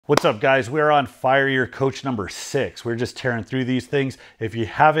What's up, guys? We're on Fire Your Coach number 6. We're just tearing through these things. If you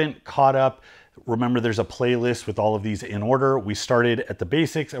haven't caught up, remember there's a playlist with all of these in order. We started at the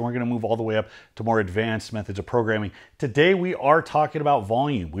basics and we're going to move all the way up to more advanced methods of programming. Today we are talking about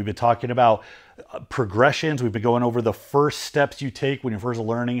volume. We've been talking about progressions. We've been going over the first steps you take when you're first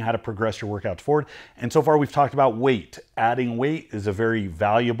learning how to progress your workouts forward. And so far we've talked about weight. Adding weight is a very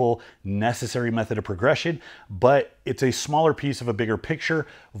valuable, necessary method of progression, but it's a smaller piece of a bigger picture.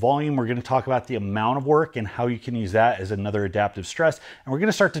 Volume, we're going to talk about the amount of work and how you can use that as another adaptive stress. And we're going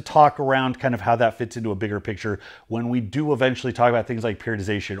to start to talk around kind of how that fits into a bigger picture when we do eventually talk about things like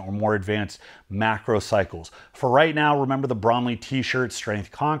periodization or more advanced macro cycles. For right now, remember the Bromley t-shirt,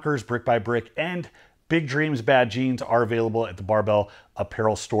 Strength Conquers, Brick by Brick, and Big Dreams, Bad Jeans are available at the Barbell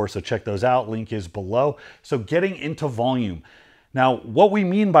Apparel store. So check those out. Link is below. So getting into volume. Now, what we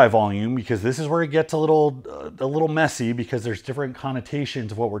mean by volume, because this is where it gets a little messy because there's different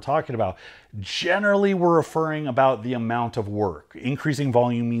connotations of what we're talking about. Generally, we're referring about the amount of work. Increasing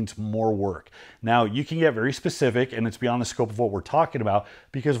volume means more work. Now, you can get very specific and it's beyond the scope of what we're talking about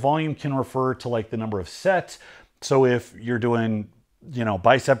because volume can refer to like the number of sets. So if you're doing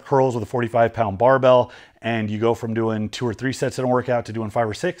bicep curls with a 45-pound barbell and you go from doing 2 or 3 sets in a workout to doing 5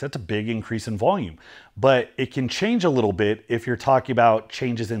 or 6, that's a big increase in volume. But it can change a little bit if you're talking about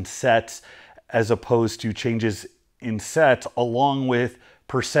changes in sets as opposed to changes in sets along with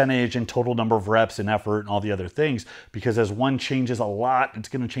percentage and total number of reps and effort and all the other things, because as one changes a lot, it's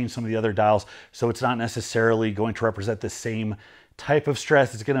going to change some of the other dials. So it's not necessarily going to represent the same type of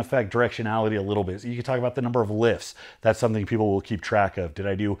stress. It's going to affect directionality a little bit. So you can talk about the number of lifts. That's something people will keep track of. Did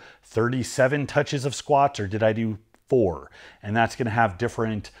I do 37 touches of squats or did I do 4? And that's going to have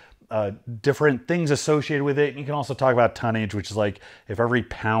different things associated with it. And you can also talk about tonnage, which is like if every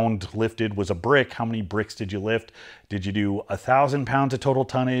pound lifted was a brick, how many bricks did you lift? Did you do 1,000 pounds of total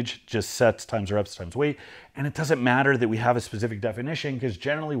tonnage, just sets times reps times weight? And it doesn't matter that we have a specific definition because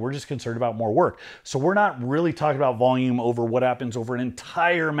generally we're just concerned about more work. So we're not really talking about volume over what happens over an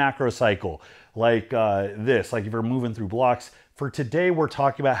entire macro cycle like this, like if you're moving through blocks. For today, we're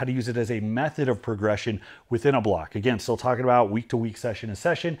talking about how to use it as a method of progression within a block. Again, still talking about week to week, session to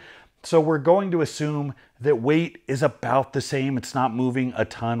session. So we're going to assume that weight is about the same. It's not moving a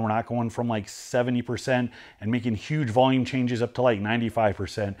ton. We're not going from like 70% and making huge volume changes up to like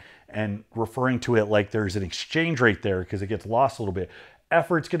 95% and referring to it like there's an exchange rate there because it gets lost a little bit.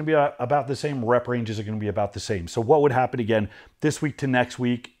 Effort's going to be about the same. Rep ranges are going to be about the same. So what would happen again this week to next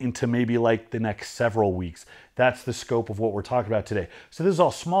week into maybe like the next several weeks? That's the scope of what we're talking about today. So this is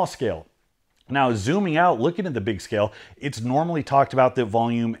all small scale. Now, zooming out, looking at the big scale, it's normally talked about that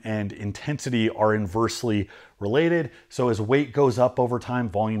volume and intensity are inversely related. So as weight goes up over time,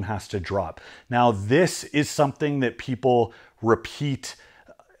 volume has to drop. Now, this is something that people repeat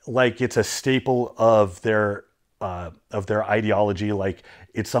like it's a staple of their ideology, like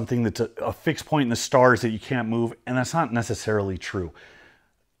it's something that's a fixed point in the stars that you can't move, and that's not necessarily true.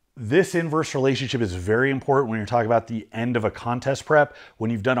 This inverse relationship is very important when you're talking about the end of a contest prep, when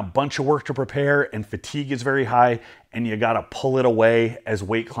you've done a bunch of work to prepare and fatigue is very high and you got to pull it away as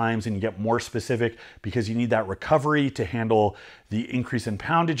weight climbs and you get more specific because you need that recovery to handle the increase in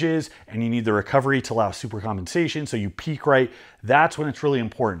poundages and you need the recovery to allow supercompensation so you peak right. That's when it's really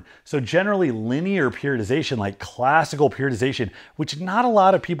important. So generally linear periodization, like classical periodization, which not a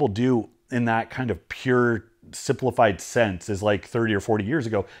lot of people do in that kind of pure simplified sense is like 30 or 40 years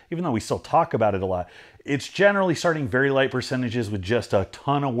ago, even though we still talk about it a lot. It's generally starting very light percentages with just a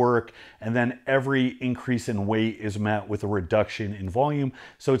ton of work, and then every increase in weight is met with a reduction in volume.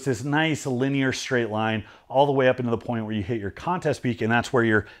 So it's this nice linear straight line all the way up into the point where you hit your contest peak, and that's where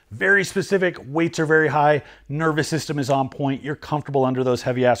you're very specific, weights are very high, nervous system is on point, you're comfortable under those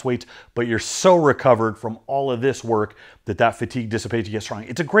heavy ass weights, but you're so recovered from all of this work that fatigue dissipates, you get strong.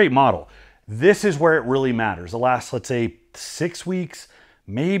 It's a great model. This is where it really matters. The last, let's say 6 weeks,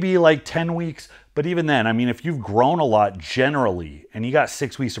 maybe like 10 weeks. But even then, I mean, if you've grown a lot generally and you got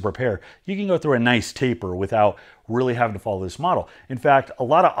 6 weeks to prepare, you can go through a nice taper without really having to follow this model. In fact, a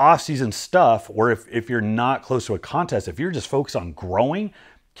lot of off-season stuff, or if you're not close to a contest, if you're just focused on growing,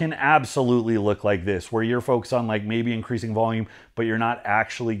 can absolutely look like this, where you're focused on like maybe increasing volume, but you're not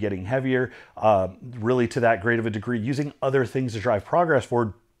actually getting heavier, really to that great of a degree, using other things to drive progress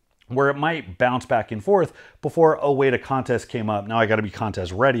forward, where it might bounce back and forth before, oh wait, a contest came up. Now I got to be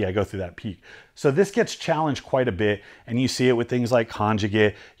contest ready. I go through that peak. So this gets challenged quite a bit. And you see it with things like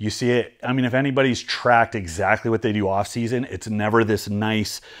conjugate. You see it, I mean, if anybody's tracked exactly what they do off season, it's never this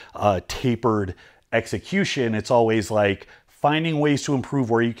nice tapered execution. It's always like finding ways to improve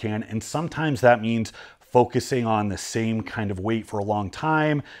where you can. And sometimes that means focusing on the same kind of weight for a long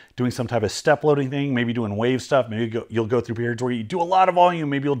time, doing some type of step loading thing, maybe doing wave stuff. Maybe you'll go through periods where you do a lot of volume,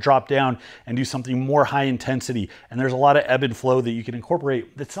 maybe you'll drop down and do something more high intensity. And there's a lot of ebb and flow that you can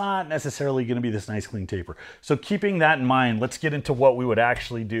incorporate that's not necessarily gonna be this nice clean taper. So keeping that in mind, let's get into what we would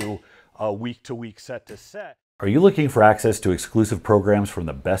actually do week to week, set to set. Are you looking for access to exclusive programs from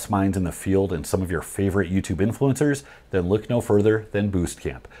the best minds in the field and some of your favorite YouTube influencers? Then look no further than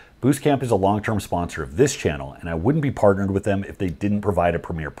Boostcamp. Boostcamp is a long-term sponsor of this channel, and I wouldn't be partnered with them if they didn't provide a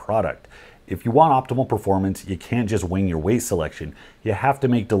premier product. If you want optimal performance, you can't just wing your weight selection. You have to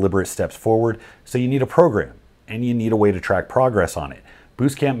make deliberate steps forward, so you need a program, and you need a way to track progress on it.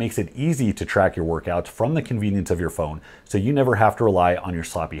 Boostcamp makes it easy to track your workouts from the convenience of your phone, so you never have to rely on your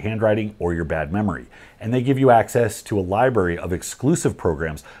sloppy handwriting or your bad memory. And they give you access to a library of exclusive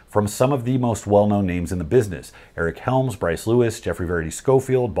programs from some of the most well-known names in the business: Eric Helms, Bryce Lewis, Jeffrey Verity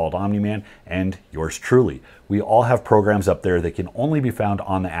Schofield, Bald Omni-Man, and yours truly. We all have programs up there that can only be found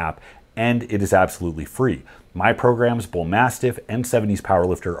on the app, and it is absolutely free. My programs, Bull Mastiff and 70s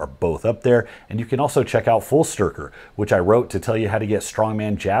Powerlifter, are both up there, and you can also check out Full Sturker, which I wrote to tell you how to get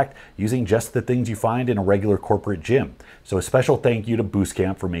strongman jacked using just the things you find in a regular corporate gym. So a special thank you to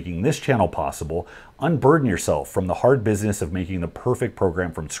Boostcamp for making this channel possible. Unburden yourself from the hard business of making the perfect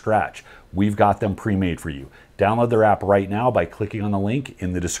program from scratch. We've got them pre-made for you. Download their app right now by clicking on the link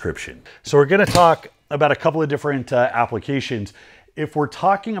in the description. So we're gonna talk about a couple of different applications. If we're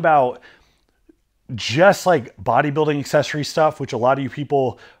talking about just like bodybuilding accessory stuff, which a lot of you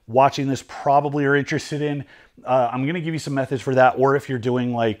people watching this probably are interested in, I'm going to give you some methods for that. Or if you're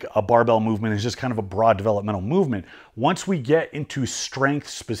doing like a barbell movement, it's just kind of a broad developmental movement. Once we get into strength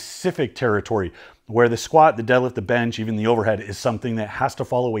specific territory, where the squat, the deadlift, the bench, even the overhead is something that has to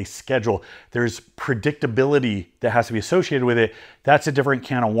follow a schedule, there's predictability that has to be associated with it. That's a different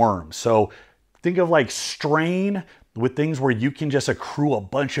can of worms. So think of like strain with things where you can just accrue a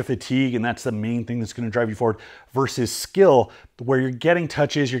bunch of fatigue, and that's the main thing that's going to drive you forward, versus skill where you're getting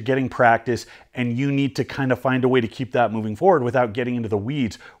touches, you're getting practice, and you need to kind of find a way to keep that moving forward without getting into the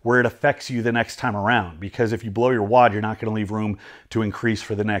weeds where it affects you the next time around. Because if you blow your wad, you're not going to leave room to increase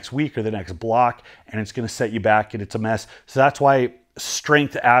for the next week or the next block, and it's going to set you back and it's a mess. So that's why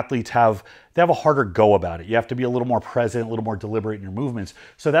strength athletes have a harder go about it. You have to be a little more present, a little more deliberate in your movements.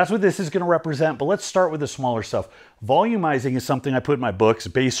 So that's what this is going to represent. But let's start with the smaller stuff. Volumizing is something I put in my books: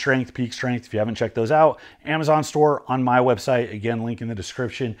 Base Strength, Peak Strength. If you haven't checked those out, Amazon store, on my website, again, link in the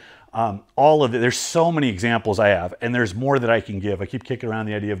description. All of it. There's so many examples I have, and there's more that I can give. I keep kicking around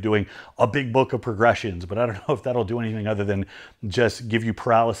the idea of doing a big book of progressions, but I don't know if that'll do anything other than just give you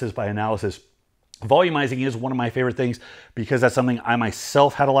paralysis by analysis. Volumizing is one of my favorite things because that's something I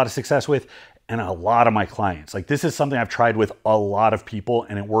myself had a lot of success with, and a lot of my clients. Like, this is something I've tried with a lot of people,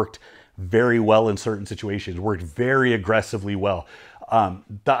 and it worked very well in certain situations, worked very aggressively well.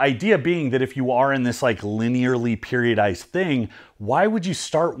 The idea being that if you are in this like linearly periodized thing, why would you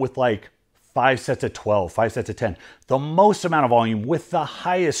start with like 5 sets of 12, 5 sets of 10, the most amount of volume with the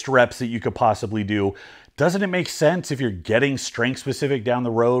highest reps that you could possibly do? Doesn't it make sense if you're getting strength specific down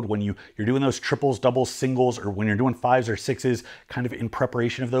the road, when you're doing those triples, doubles, singles, or when you're doing 5s or 6s, kind of in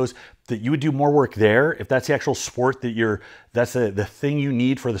preparation of those, that you would do more work there? If that's the actual sport that's the thing you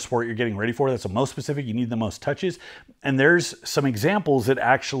need for the sport you're getting ready for, that's the most specific, you need the most touches. And there's some examples that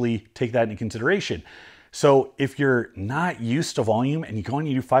actually take that into consideration. So if you're not used to volume and you go and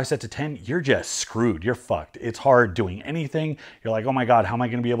you do 5 sets of 10, you're just screwed. You're fucked. It's hard doing anything. You're like, oh my God, how am I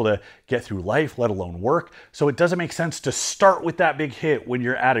going to be able to get through life, let alone work? So it doesn't make sense to start with that big hit when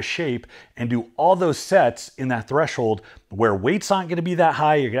you're out of shape and do all those sets in that threshold where weight's not going to be that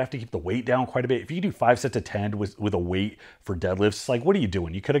high. You're going to have to keep the weight down quite a bit. If you do 5 sets of 10 with a weight for deadlifts, it's like, what are you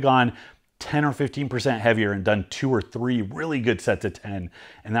doing? You could have gone 10 or 15% heavier and done 2 or 3 really good sets of 10,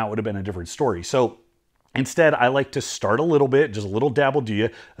 and that would have been a different story. So instead, I like to start a little bit, just a little dabble do you,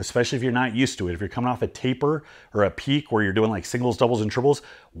 especially if you're not used to it. If you're coming off a taper or a peak where you're doing like singles, doubles, and triples,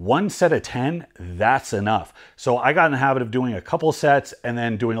 1 set of 10, that's enough. So I got in the habit of doing a couple sets and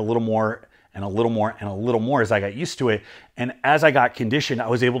then doing a little more and a little more and a little more as I got used to it. And as I got conditioned, I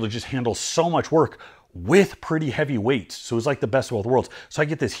was able to just handle so much work with pretty heavy weights. So it was like the best of both worlds. So I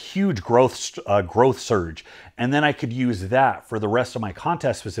get this huge growth surge, and then I could use that for the rest of my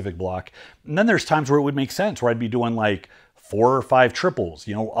contest specific block. And then there's times where it would make sense, where I'd be doing like 4 or 5 triples,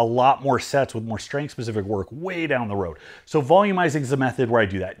 you know, a lot more sets with more strength specific work way down the road. So volumizing is the method where I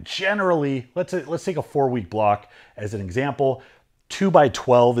do that. Generally, let's take a 4-week block as an example. 2 by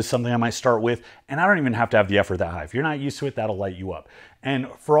 12 is something I might start with, and I don't even have to have the effort that high. If you're not used to it, that'll light you up. And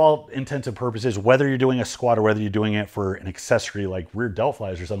for all intents and purposes, whether you're doing a squat or whether you're doing it for an accessory like rear delt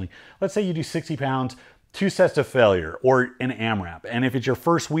flies or something, let's say you do 60 pounds 2 sets of failure or an AMRAP. And if it's your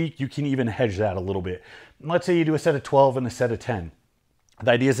first week, you can even hedge that a little bit. Let's say you do a set of 12 and a set of 10.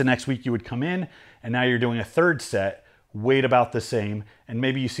 The idea is the next week you would come in and now you're doing a third set, weight about the same, and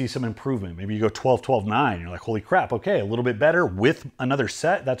maybe you see some improvement. Maybe you go 12, 12, 9. You're like, holy crap, okay, a little bit better with another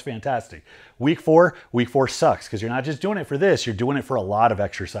set. That's fantastic. Week four sucks because you're not just doing it for this, you're doing it for a lot of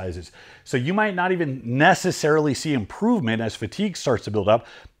exercises. So you might not even necessarily see improvement as fatigue starts to build up,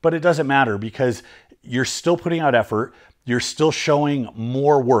 but it doesn't matter because you're still putting out effort. You're still showing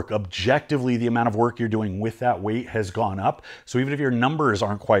more work. Objectively, the amount of work you're doing with that weight has gone up. So even if your numbers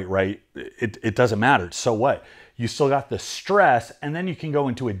aren't quite right, it doesn't matter. So what? You still got the stress, and then you can go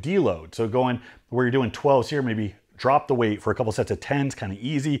into a deload. So going where you're doing 12s here, maybe drop the weight for a couple sets of 10s, kind of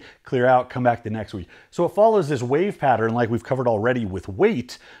easy, clear out, come back the next week. So it follows this wave pattern like we've covered already with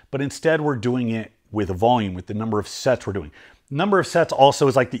weight, but instead we're doing it with volume, with the number of sets we're doing. Number of sets also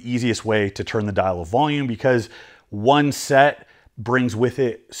is like the easiest way to turn the dial of volume because one set brings with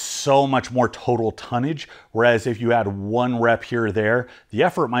it so much more total tonnage. Whereas if you add 1 rep here or there, the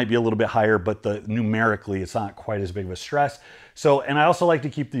effort might be a little bit higher, but numerically it's not quite as big of a stress. So, and I also like to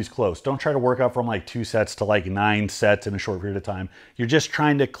keep these close. Don't try to work up from like 2 sets to like 9 sets in a short period of time. You're just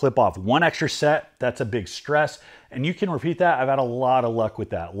trying to clip off 1 extra set. That's a big stress. And you can repeat that. I've had a lot of luck with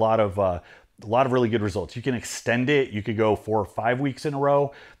that. A lot of really good results. You can extend it. You could go 4 or 5 weeks in a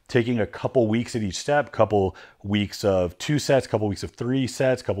row, taking a couple weeks at each step, couple weeks of 2 sets, couple weeks of 3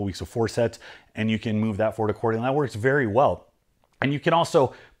 sets, couple weeks of 4 sets, and you can move that forward accordingly. That works very well. And you can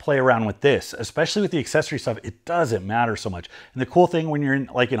also play around with this, especially with the accessory stuff. It doesn't matter so much. And the cool thing when you're in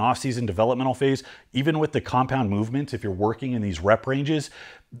like an off-season developmental phase, even with the compound movements, if you're working in these rep ranges,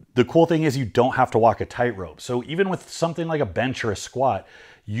 the cool thing is you don't have to walk a tightrope. So even with something like a bench or a squat,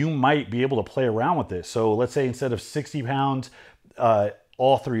 you might be able to play around with this. So let's say instead of 60 pounds,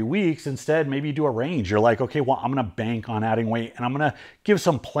 all 3 weeks, instead, maybe you do a range. You're like, okay, well, I'm gonna bank on adding weight and I'm gonna give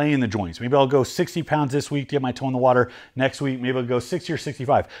some play in the joints. Maybe I'll go 60 pounds this week to get my toe in the water. Next week, maybe I'll go 60 or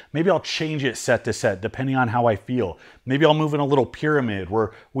 65. Maybe I'll change it set to set, depending on how I feel. Maybe I'll move in a little pyramid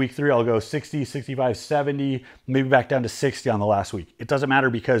where week 3, I'll go 60, 65, 70, maybe back down to 60 on the last week. It doesn't matter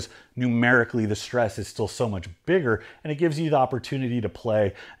because numerically the stress is still so much bigger and it gives you the opportunity to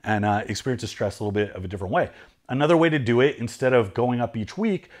play and experience the stress a little bit of a different way. Another way to do it, instead of going up each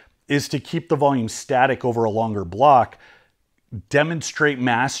week, is to keep the volume static over a longer block, demonstrate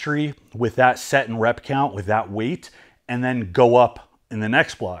mastery with that set and rep count, with that weight, and then go up in the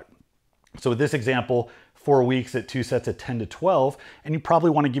next block. So with this example, 4 weeks at 2 sets of 10 to 12, and you probably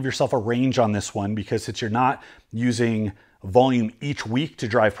want to give yourself a range on this one because since you're not using volume each week to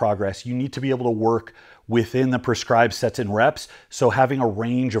drive progress, you need to be able to work within the prescribed sets and reps. So having a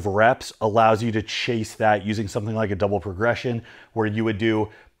range of reps allows you to chase that using something like a double progression where you would do,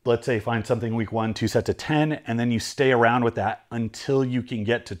 let's say, find something week 1, 2 sets of 10, and then you stay around with that until you can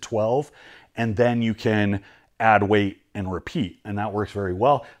get to 12, and then you can add weight and repeat. And that works very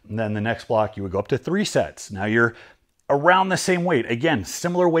well. And then the next block, you would go up to 3 sets. Now you're around the same weight. Again,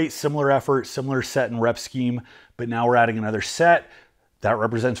 similar weight, similar effort, similar set and rep scheme, but now we're adding another set. That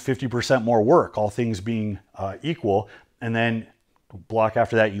represents 50% more work, all things being equal. And then block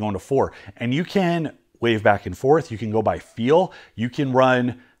after that, you go into 4. And you can wave back and forth. You can go by feel. You can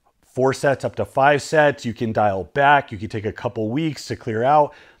run 4 sets up to 5 sets. You can dial back. You can take a couple weeks to clear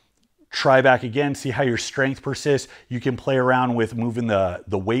out. Try back again, see how your strength persists. You can play around with moving the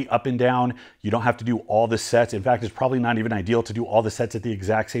weight up and down. You don't have to do all the sets. In fact, it's probably not even ideal to do all the sets at the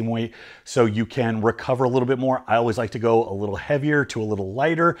exact same weight, so you can recover a little bit more. I always like to go a little heavier to a little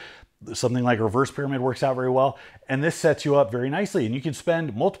lighter. Something like reverse pyramid works out very well. And this sets you up very nicely. And you can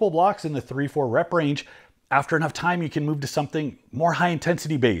spend multiple blocks in the 3-4 rep range. After enough time, you can move to something more high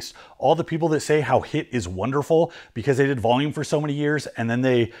intensity based. All the people that say how HIIT is wonderful because they did volume for so many years and then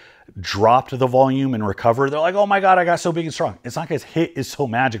they dropped the volume and recovered, they're like, oh my God, I got so big and strong. It's not because HIIT is so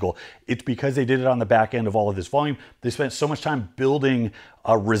magical. It's because they did it on the back end of all of this volume. They spent so much time building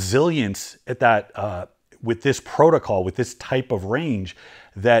a resilience at that, with this protocol, with this type of range,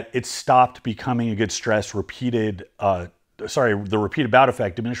 that it stopped becoming a good stress, the repeated bout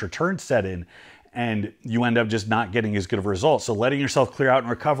effect, diminished return set in, and you end up just not getting as good of a result. So letting yourself clear out and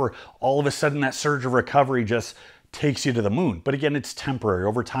recover, all of a sudden that surge of recovery just takes you to the moon. But again, it's temporary.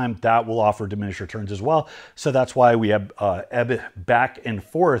 Over time, that will offer diminished returns as well. So that's why we have ebb back and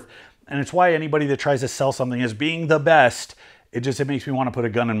forth. And it's why anybody that tries to sell something as being the best, it makes me want to put a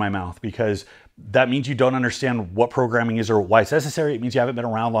gun in my mouth, because that means you don't understand what programming is or why it's necessary. It means you haven't been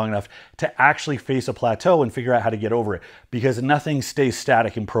around long enough to actually face a plateau and figure out how to get over it, because nothing stays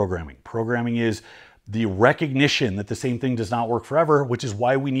static in programming. Programming is the recognition that the same thing does not work forever, which is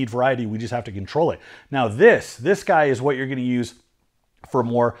why we need variety. We just have to control it. Now this guy is what you're going to use for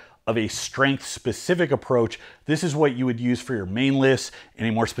more of a strength specific approach. This is what you would use for your main lifts and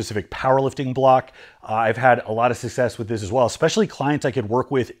a more specific powerlifting block. I've had a lot of success with this as well, especially clients I could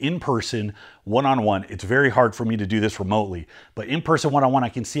work with in person, one-on-one. It's very hard for me to do this remotely, but in person, one-on-one, I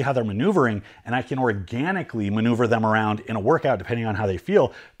can see how they're maneuvering and I can organically maneuver them around in a workout depending on how they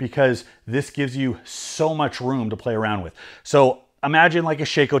feel, because this gives you so much room to play around with. So imagine like a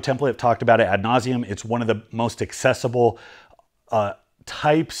Shako template. I've talked about it ad nauseum. It's one of the most accessible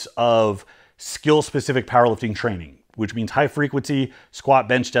types of skill-specific powerlifting training, which means high frequency, squat,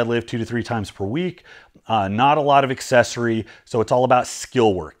 bench, deadlift 2 to 3 times per week, not a lot of accessory. So it's all about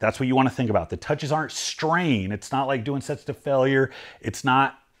skill work. That's what you want to think about. The touches aren't strain. It's not like doing sets to failure. It's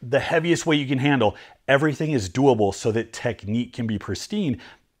not the heaviest weight you can handle. Everything is doable so that technique can be pristine.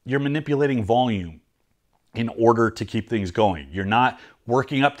 You're manipulating volume in order to keep things going. You're not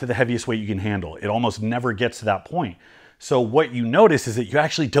working up to the heaviest weight you can handle. It almost never gets to that point. So what you notice is that you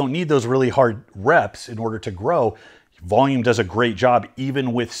actually don't need those really hard reps in order to grow. Volume does a great job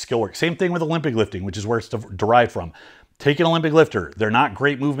even with skill work. Same thing with Olympic lifting, which is where it's derived from. Take an Olympic lifter. They're not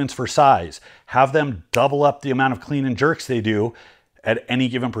great movements for size. Have them double up the amount of clean and jerks they do at any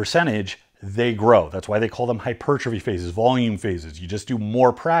given percentage. They grow. That's why they call them hypertrophy phases, volume phases. You just do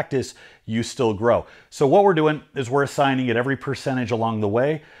more practice, you still grow. So what we're doing is we're assigning at every percentage along the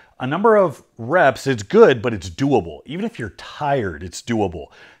way a number of reps. It's good, but it's doable. Even if you're tired, it's doable.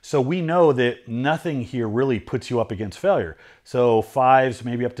 So we know that nothing here really puts you up against failure. So 5s,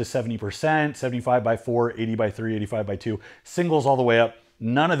 maybe up to 70%, 75 by 4, 80 by 3, 85 by 2, singles all the way up.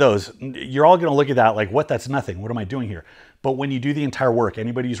 None of those, you're all gonna look at that like, what, that's nothing. What am I doing here? But when you do the entire work,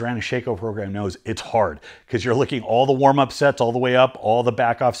 anybody who's ran a Shako program knows it's hard, because you're looking all the warm-up sets all the way up, all the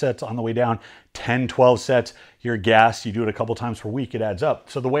back-off sets on the way down, 10, 12 sets, you're gassed, you do it a couple times per week, it adds up.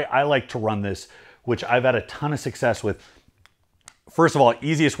 So the way I like to run this, which I've had a ton of success with, first of all,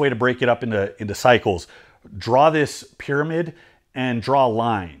 easiest way to break it up into cycles, draw this pyramid and draw a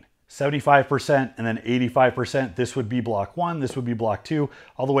line. 75% and then 85%. This would be block 1, this would be block 2,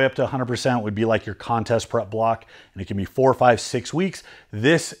 all the way up to 100% would be like your contest prep block, and it can be 4, 5, 6 weeks.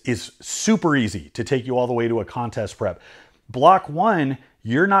 This is super easy to take you all the way to a contest prep. Block 1,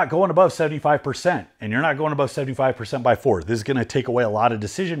 you're not going above 75%, and you're not going above 75% by 4. This is gonna take away a lot of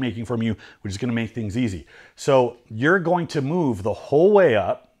decision making from you, which is gonna make things easy. So you're going to move the whole way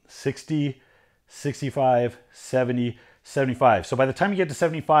up, 60, 65, 70, 75. So by the time you get to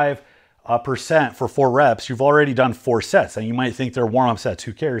 75% for 4 reps, you've already done 4 sets. And you might think they're warm-up sets.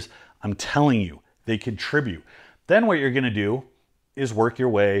 Who cares? I'm telling you, they contribute. Then what you're going to do is work your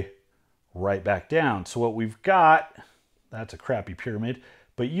way right back down. So what we've got, that's a crappy pyramid,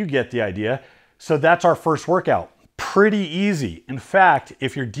 but you get the idea. So that's our first workout. Pretty easy. In fact,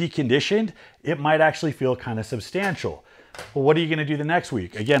 if you're deconditioned, it might actually feel kind of substantial. Well, what are you going to do the next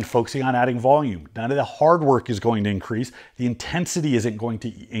week? Again, focusing on adding volume. None of the hard work is going to increase. The intensity isn't going to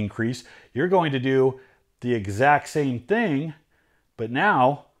increase. You're going to do the exact same thing, but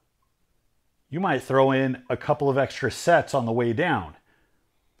now you might throw in a couple of extra sets on the way down.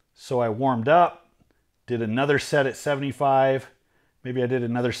 So I warmed up, did another set at 75. Maybe I did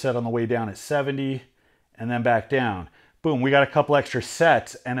another set on the way down at 70 and then back down. Boom, we got a couple extra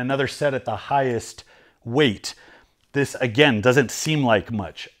sets and another set at the highest weight. This, again, doesn't seem like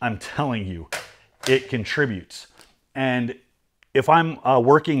much. I'm telling you, it contributes. And if I'm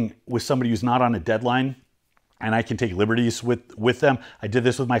working with somebody who's not on a deadline and I can take liberties with them, I did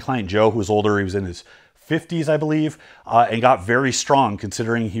this with my client, Joe, who was older. He was in his 50s, I believe, and got very strong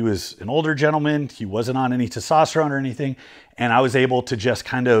considering he was an older gentleman. He wasn't on any testosterone or anything. And I was able to just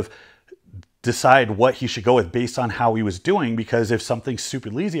kind of decide what he should go with based on how he was doing, because if something's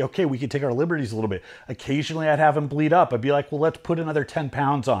stupidly easy, okay, we could take our liberties a little bit. Occasionally I'd have him bleed up. I'd be like, well, let's put another 10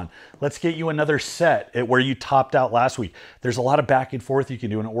 pounds on. Let's get you another set at where you topped out last week. There's a lot of back and forth you can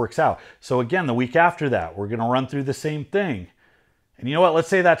do and it works out. So again, the week after that, we're gonna run through the same thing. And you know what, let's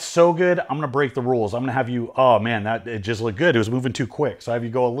say that's so good, I'm gonna break the rules. I'm gonna have you, oh man, it just looked good. It was moving too quick. So I have you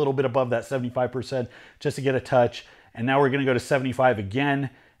go a little bit above that 75% just to get a touch. And now we're gonna go to 75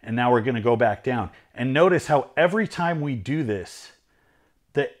 again. And now we're gonna go back down. And notice how every time we do this,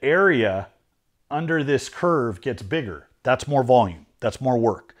 the area under this curve gets bigger. That's more volume, that's more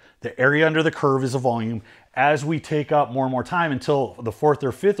work. The area under the curve is a volume. As we take up more and more time until the 4th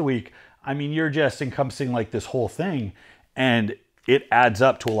or 5th week, I mean, you're just encompassing like this whole thing, and it adds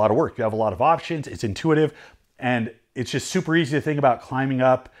up to a lot of work. You have a lot of options, it's intuitive, and it's just super easy to think about climbing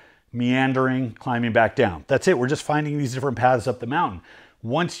up, meandering, climbing back down. That's it, we're just finding these different paths up the mountain.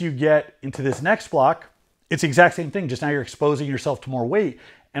 Once you get into this next block, it's the exact same thing, just now you're exposing yourself to more weight,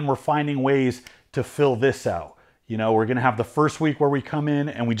 and we're finding ways to fill this out. You know, we're gonna have the first week where we come in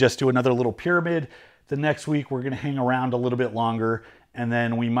and we just do another little pyramid. The next week, we're gonna hang around a little bit longer, and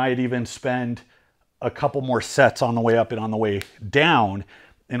then we might even spend a couple more sets on the way up and on the way down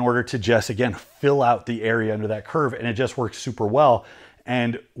in order to just, again, fill out the area under that curve, and it just works super well.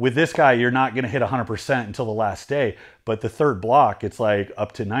 And with this guy, you're not gonna hit 100% until the last day, but the third block, it's like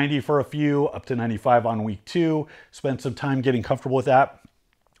up to 90 for a few, up to 95 on week 2, spend some time getting comfortable with that,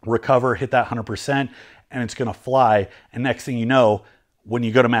 recover, hit that 100%, and it's gonna fly. And next thing you know, when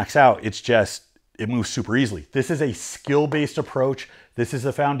you go to max out, it moves super easily. This is a skill-based approach. This is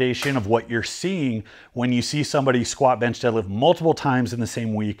the foundation of what you're seeing when you see somebody squat, bench, deadlift multiple times in the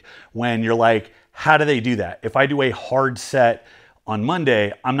same week, when you're like, how do they do that? If I do a hard set on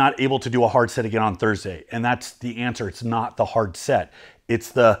Monday, I'm not able to do a hard set again on Thursday. And that's the answer. It's not the hard set.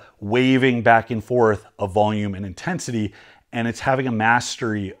 It's the waving back and forth of volume and intensity. And it's having a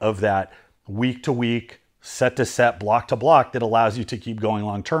mastery of that week to week, set to set, block to block that allows you to keep going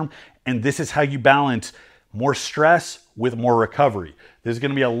long term. And this is how you balance more stress with more recovery. This is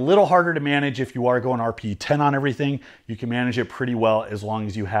gonna be a little harder to manage if you are going RPE 10 on everything. You can manage it pretty well as long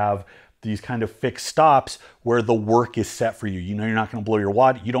as you have these kind of fixed stops where the work is set for you. You know you're not gonna blow your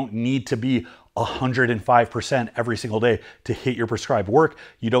wad. You don't need to be 105% every single day to hit your prescribed work.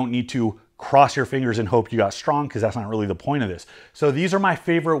 You don't need to cross your fingers and hope you got strong, because that's not really the point of this. So these are my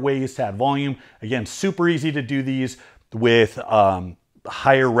favorite ways to add volume. Again, super easy to do these with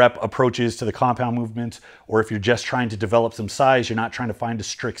higher rep approaches to the compound movements, or if you're just trying to develop some size, you're not trying to find a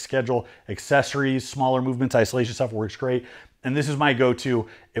strict schedule. Accessories, smaller movements, isolation stuff works great. And this is my go-to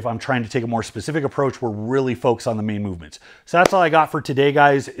if I'm trying to take a more specific approach. We're really focused on the main movements. So that's all I got for today,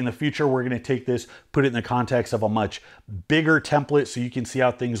 guys. In the future, we're gonna take this, put it in the context of a much bigger template so you can see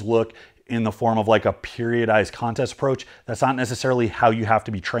how things look in the form of like a periodized contest approach. That's not necessarily how you have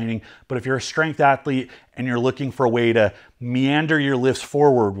to be training, but if you're a strength athlete and you're looking for a way to meander your lifts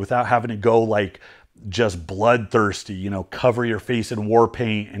forward without having to go like just bloodthirsty, you know, cover your face in war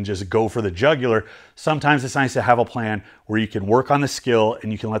paint and just go for the jugular, sometimes it's nice to have a plan where you can work on the skill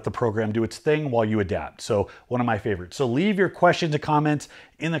and you can let the program do its thing while you adapt. So one of my favorites. So leave your questions and comments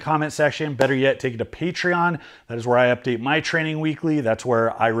in the comment section. Better yet, take it to Patreon. That is where I update my training weekly. That's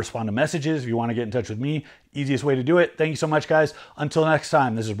where I respond to messages. If you want to get in touch with me, easiest way to do it. Thank you so much, guys. Until next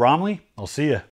time, this is Bromley. I'll see you.